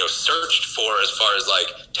 searched for as far as like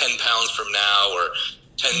 10 pounds from now or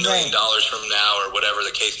 $10 million from now or whatever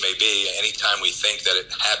the case may be. Anytime we think that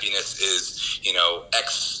happiness is,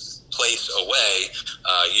 X place away,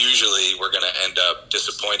 usually we're going to end up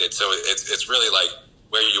disappointed. So it's really like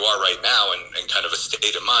where you are right now and kind of a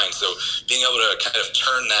state of mind. So being able to kind of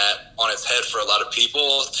turn that on its head for a lot of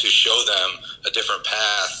people to show them a different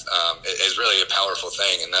path is really a powerful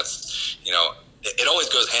thing. And that's, it always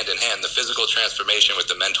goes hand in hand, the physical transformation with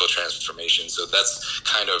the mental transformation. So that's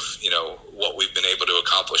kind of, what we've been able to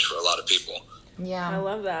accomplish for a lot of people. Yeah. I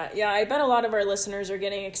love that. Yeah, I bet a lot of our listeners are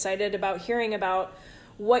getting excited about hearing about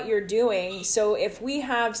what you're doing. So if we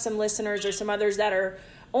have some listeners or some others that are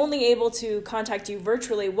only able to contact you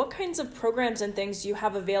virtually, what kinds of programs and things do you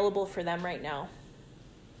have available for them right now?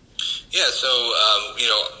 Yeah, so,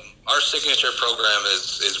 our signature program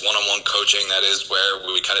is one-on-one coaching. That is where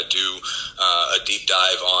we kind of do a deep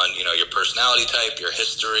dive on, your personality type, your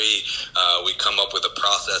history. We come up with a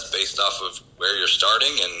process based off of where you're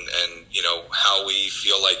starting and how we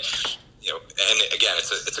feel like, and again,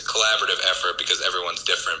 it's a collaborative effort because everyone's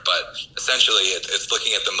different, but essentially it's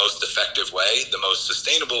looking at the most effective way, the most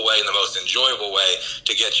sustainable way, and the most enjoyable way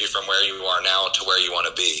to get you from where you are now to where you want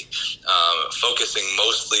to be. Focusing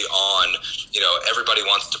mostly on, everybody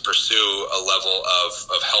wants to pursue a level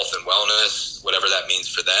of health and wellness, whatever that means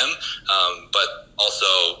for them, but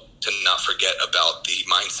also to not forget about the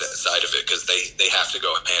mindset side of it because they have to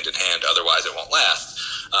go hand in hand, otherwise it won't last.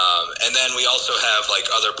 And then we also have like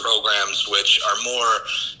other programs which are more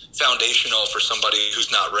foundational for somebody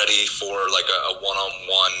who's not ready for like a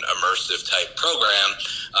one-on-one immersive type program.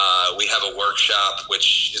 We have a workshop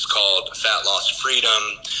which is called Fat Loss Freedom.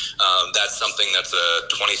 That's something that's a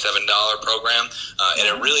 $27 program. And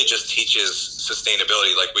it really just teaches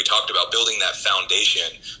sustainability. Like we talked about building that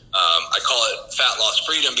foundation. I call it Fat Loss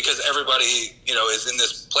Freedom because everybody, is in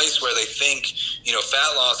this place where they think,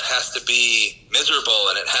 fat loss has to be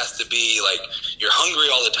miserable and it has to be like you're hungry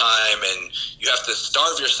all the time and you have to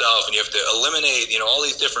starve yourself and you have to eliminate, all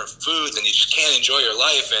these different foods and you just can't enjoy your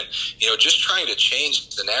life. And, just trying to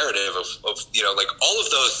change the narrative of like all of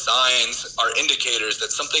those signs are indicators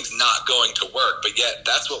that something's not going to work, but yet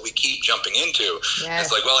that's what we keep jumping into. Yes.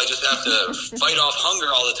 It's like, well, I just have to fight off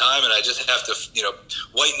hunger all the time and I just have to,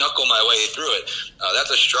 white knuckle my way through it.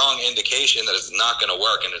 That's a strong indication that it's not going to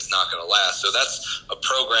work and it's not going to last. So that's a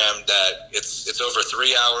program that it's over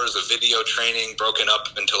 3 hours of video training broken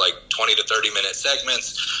up into like 20 to 30 minute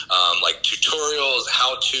segments, like tutorials,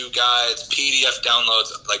 how-to guides, PDF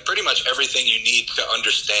downloads, like pretty much everything you need to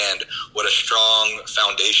understand what a strong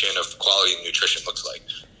foundation of quality nutrition looks like.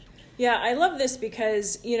 Yeah, I love this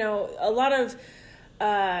because, a lot of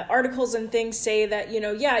articles and things say that,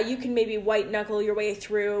 you can maybe white knuckle your way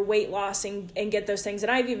through weight loss and get those things.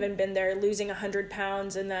 And I've even been there, losing 100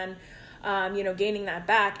 pounds and then, gaining that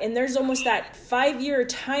back. And there's almost that 5-year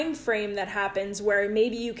time frame that happens where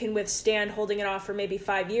maybe you can withstand holding it off for maybe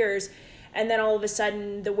 5 years. And then all of a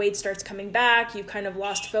sudden the weight starts coming back. You've kind of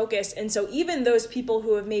lost focus. And so even those people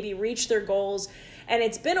who have maybe reached their goals and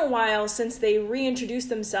it's been a while since they reintroduced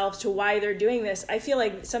themselves to why they're doing this, I feel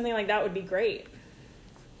like something like that would be great.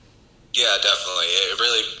 Yeah, definitely. It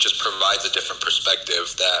really just provides a different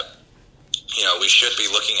perspective that, we should be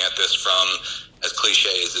looking at this from, as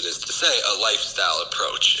cliche as it is to say, a lifestyle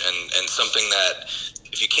approach and something that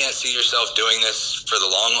if you can't see yourself doing this for the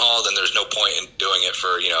long haul, then there's no point in doing it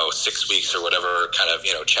for, 6 weeks or whatever kind of,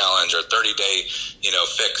 challenge or 30-day,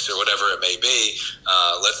 fix or whatever it may be.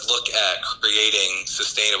 Let's look at creating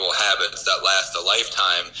sustainable habits that last a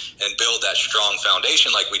lifetime and build that strong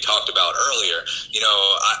foundation like we talked about earlier.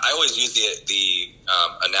 I always use the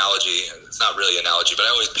analogy, it's not really an analogy, but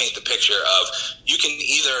I always paint the picture of you can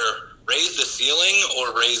either raise the ceiling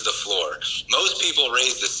or raise the floor. Most people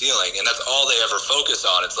raise the ceiling, and that's all they ever focus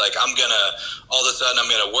on. It's like, all of a sudden, I'm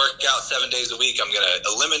going to work out 7 days a week. I'm going to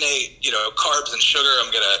eliminate, carbs and sugar.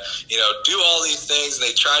 I'm going to, do all these things. And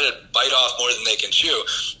they try to bite off more than they can chew.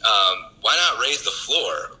 Why not raise the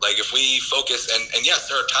floor? Like, if we focus, and yes,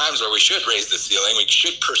 there are times where we should raise the ceiling. We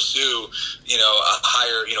should pursue, a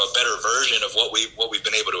higher, a better version of what we've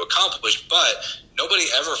been able to accomplish. But nobody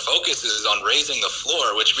ever focuses on raising the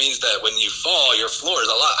floor, which means that when you fall, your floor is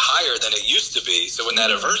a lot higher than it used to be. So when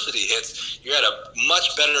that adversity hits, you're at a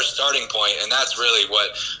much better starting point, and that's really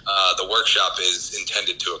what the workshop is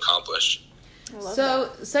intended to accomplish.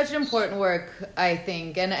 So such important work, I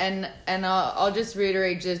think, and I'll just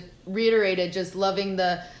reiterate it, just loving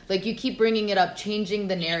like you keep bringing it up, changing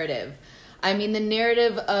the narrative. I mean, the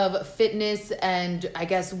narrative of fitness and I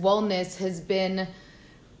guess wellness has been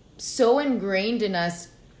so ingrained in us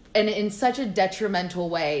and in such a detrimental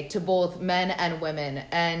way to both men and women.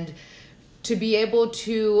 And to be able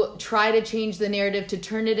to try to change the narrative, to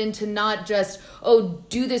turn it into not just,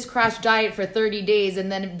 do this crash diet for 30 days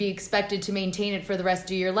and then be expected to maintain it for the rest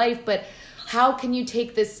of your life, but how can you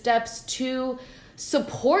take the steps to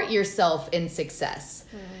support yourself in success?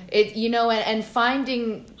 And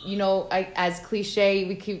finding, as cliche,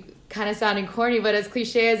 we keep kind of sounding corny, but as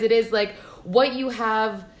cliche as it is, like what you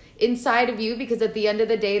have inside of you, because at the end of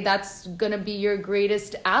the day, that's going to be your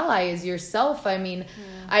greatest ally is yourself. I mean,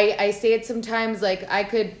 I say it sometimes, like I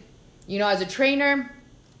could, as a trainer,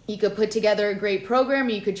 you could put together a great program,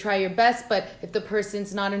 you could try your best, but if the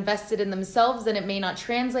person's not invested in themselves, then it may not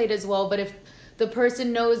translate as well. But if the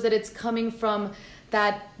person knows that it's coming from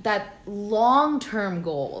that long-term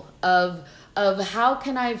goal of how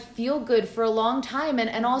can I feel good for a long time,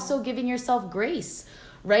 and also giving yourself grace,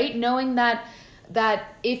 right? Knowing that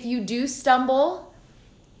if you do stumble,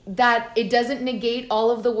 that it doesn't negate all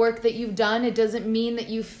of the work that you've done. It doesn't mean that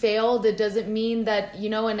you failed. It doesn't mean that,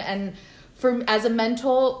 and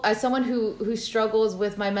as someone who struggles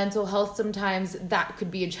with my mental health, sometimes that could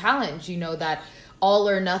be a challenge, that all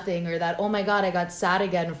or nothing, or that, oh my God, I got sad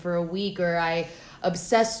again for a week, or I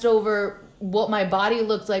obsessed over what my body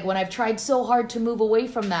looked like when I've tried so hard to move away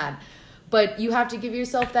from that. But you have to give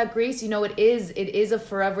yourself that grace. It is a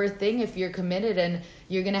forever thing if you're committed, and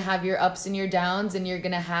you're going to have your ups and your downs, and you're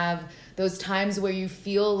going to have those times where you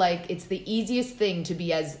feel like it's the easiest thing to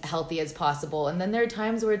be as healthy as possible. And then there are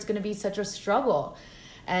times where it's going to be such a struggle.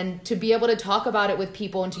 And to be able to talk about it with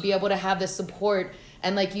people and to be able to have the support,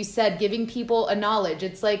 and like you said, giving people a knowledge.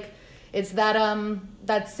 It's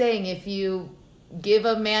that saying, if you give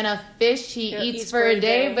a man a fish, he eats for a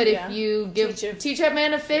day. But if you teach a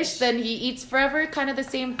man a fish, then he eats forever. Kind of the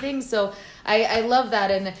same thing. So I love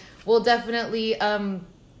that, and we'll definitely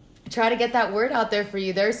try to get that word out there for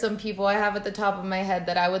you. There's some people I have at the top of my head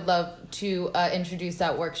that I would love to introduce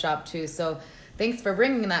that workshop to. So thanks for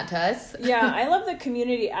bringing that to us. Yeah, I love the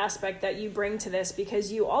community aspect that you bring to this,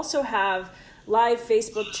 because you also have live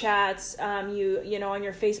Facebook chats. On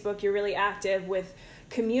your Facebook, you're really active with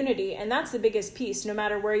community, and that's the biggest piece. No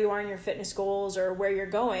matter where you are in your fitness goals or where you're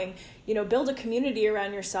going, build a community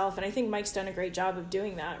around yourself, and I think Mike's done a great job of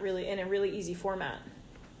doing that really in a really easy format.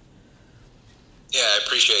 Yeah, I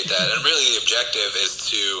appreciate that. And really the objective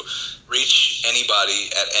is to reach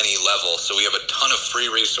anybody at any level. So we have a ton of free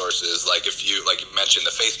resources. Like you mentioned,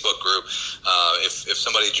 the Facebook group, if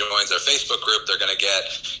somebody joins our Facebook group, they're going to get,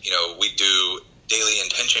 we do daily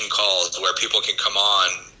intention calls where people can come on,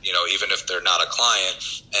 even if they're not a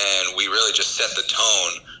client, and we really just set the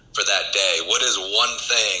tone for that day. What is one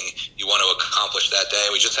thing you want to accomplish that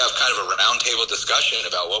day? We just have kind of a roundtable discussion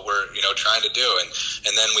about what we're, trying to do.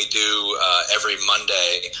 And then we do, every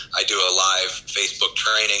Monday, I do a live Facebook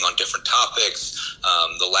training on different topics.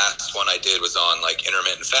 The last one I did was on like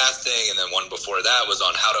intermittent fasting. And then one before that was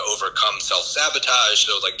on how to overcome self-sabotage.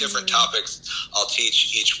 So like different topics I'll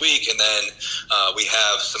teach each week. And then, we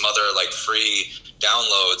have some other like free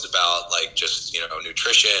downloads about like just,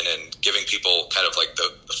 nutrition and giving people kind of like the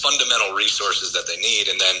fundamental resources that they need.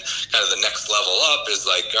 And then kind of the next level up is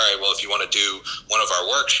like, all right, well, if you want to do one of our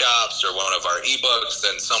workshops or one of our ebooks,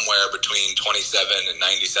 then somewhere between $27 and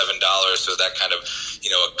 $97. So that kind of,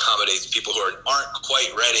 accommodates people who aren't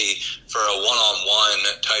quite ready for a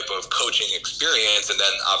one-on-one type of coaching experience. And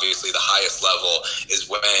then obviously the highest level is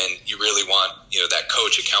when you really want, that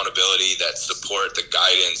coach accountability, that support, the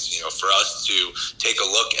guidance, for us to take a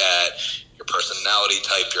look at your personality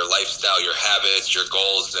type, your lifestyle, your habits, your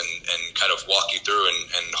goals, and kind of walk you through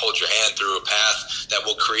and hold your hand through a path that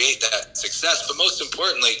will create that success, but most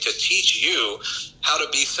importantly, to teach you how to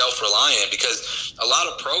be self-reliant, because a lot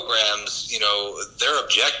of programs, their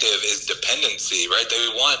objective is dependency, right? They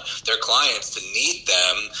want their clients to need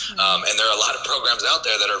them. And there are a lot of programs out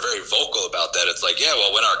there that are very vocal about that. It's like,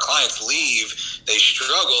 when our clients leave, they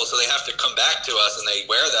struggle, so they have to come back to us, and they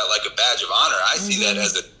wear that like a badge of honor. I see that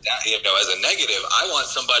as a negative. I want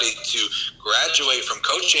somebody to graduate from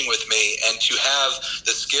coaching with me and to have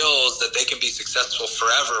the skills that they can be successful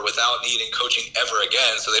forever without needing coaching ever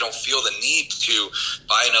again, so they don't feel the need to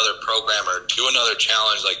buy another program or do another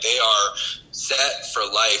challenge. Like, they are set for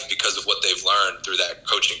life because of what they've learned through that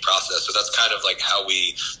coaching process. So that's kind of like how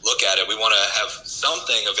we look at it. We want to have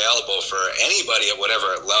something available for anybody at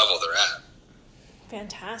whatever level they're at.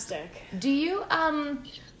 Fantastic. Do you,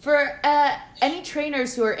 for any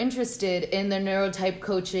trainers who are interested in the neurotype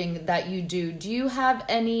coaching that you do you have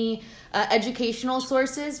any educational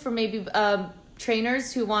sources for maybe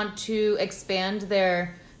trainers who want to expand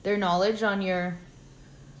their knowledge on your...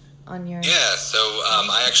 Yeah, so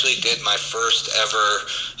I actually did my first ever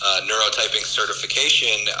neurotyping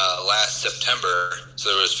certification last September. So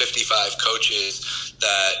there was 55 coaches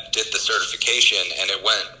that did the certification, and it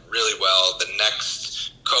went really well. The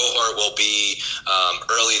next cohort will be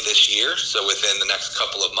early this year, so within the next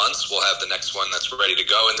couple of months we'll have the next one that's ready to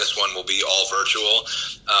go, and this one will be all virtual.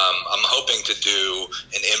 I'm hoping to do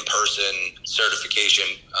an in-person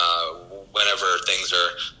certification whenever things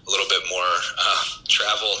are a little bit more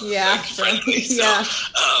travel friendly. Yeah.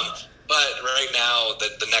 But right now,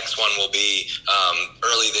 the next one will be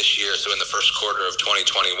early this year, so in the first quarter of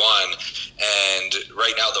 2021. And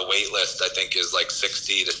right now, the wait list, I think, is like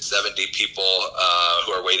 60 to 70 people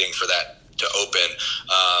who are waiting for that to open.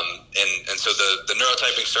 And so the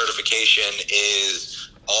neurotyping certification is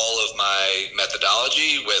all of my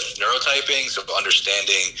methodology with neurotyping, so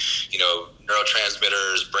understanding,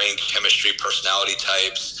 neurotransmitters, brain chemistry, personality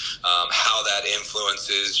types, how that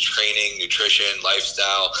influences training, nutrition,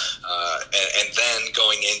 lifestyle, and then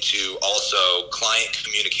going into also client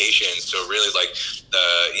communication. So really like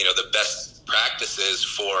the best practices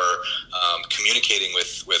for communicating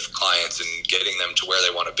with clients and getting them to where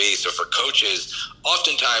they want to be. So for coaches,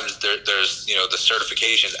 oftentimes there's the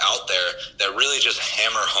certifications out there that really just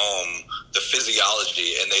hammer home the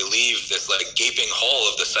physiology, and they leave this like gaping hole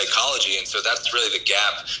of the psychology. And so that's really the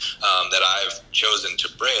gap that I've chosen to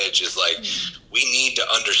bridge, is like, we need to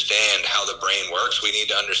understand how the brain works. We need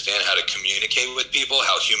to understand how to communicate with people,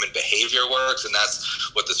 how human behavior works. And that's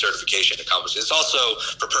what the certification accomplishes. It's also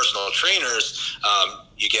for personal trainers,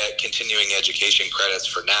 you get continuing education credits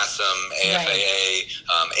for NASM, AFAA,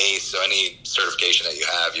 ACE. So any certification that you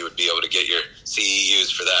have, you would be able to get your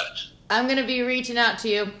CEUs for that. I'm going to be reaching out to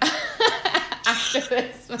you after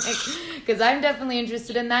this, because I'm definitely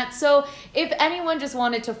interested in that. So if anyone just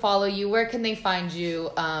wanted to follow you, where can they find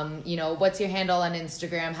you? What's your handle on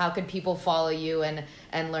Instagram? How could people follow you and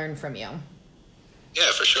learn from you? Yeah,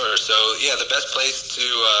 for sure. So, the best place to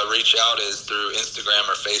reach out is through Instagram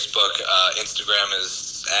or Facebook. Instagram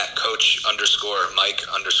is at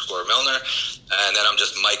Coach_Mike_Millner. And then I'm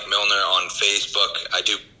just Mike Millner on Facebook. I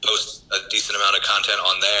do post a decent amount of content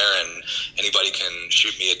on there, and anybody can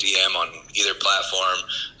shoot me a DM on either platform.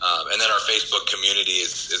 And then our Facebook community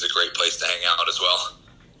is a great place to hang out as well.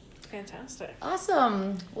 Fantastic.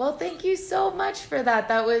 Awesome. Well, thank you so much for that.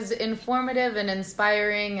 That was informative and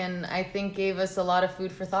inspiring, and I think gave us a lot of food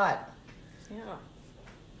for thought. Yeah.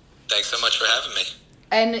 Thanks so much for having me.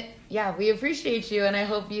 And yeah, we appreciate you, and I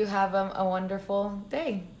hope you have a wonderful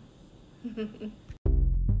day.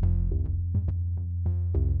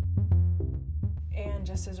 And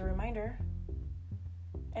just as a reminder,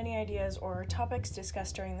 any ideas or topics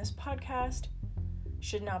discussed during this podcast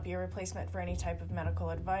should not be a replacement for any type of medical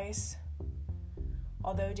advice.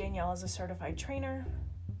 Although Danielle is a certified trainer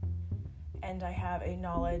and I have a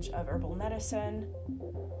knowledge of herbal medicine,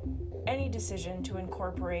 any decision to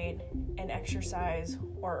incorporate an exercise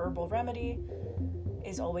or herbal remedy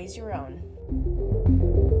is always your own.